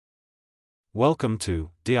Welcome to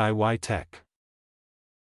DIY Tech.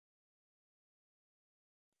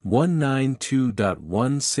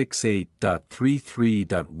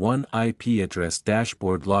 192.168.33.1 IP address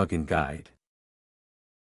dashboard login guide.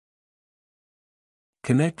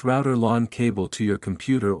 Connect router LAN cable to your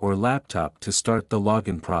computer or laptop to start the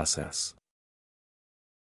login process.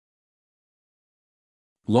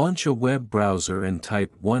 Launch a web browser and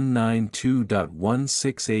type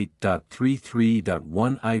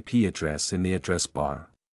 192.168.33.1 IP address in the address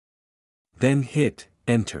bar. Then hit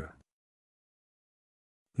Enter.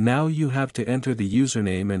 Now you have to enter the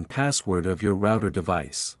username and password of your router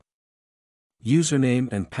device. Username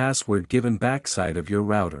and password given backside of your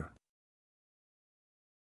router.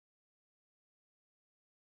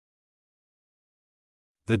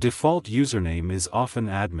 The default username is often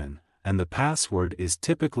admin, and the password is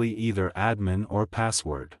typically either admin or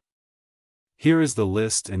password. Here is the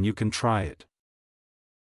list and you can try it.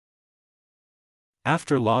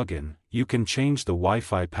 After login, you can change the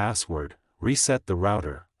Wi-Fi password, reset the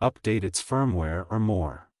router, update its firmware or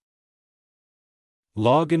more.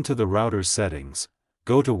 Log into the router settings,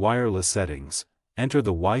 go to wireless settings, enter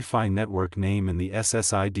the Wi-Fi network name in the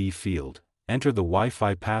SSID field, enter the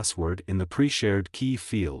Wi-Fi password in the pre-shared key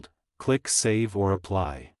field, click Save or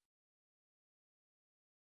Apply.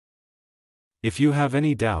 If you have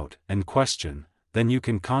any doubt and question, then you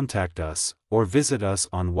can contact us, or visit us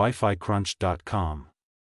on wificrunch.com.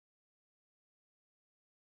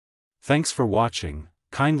 Thanks for watching.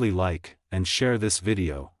 Kindly like and share this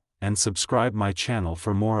video, and subscribe my channel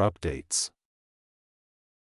for more updates.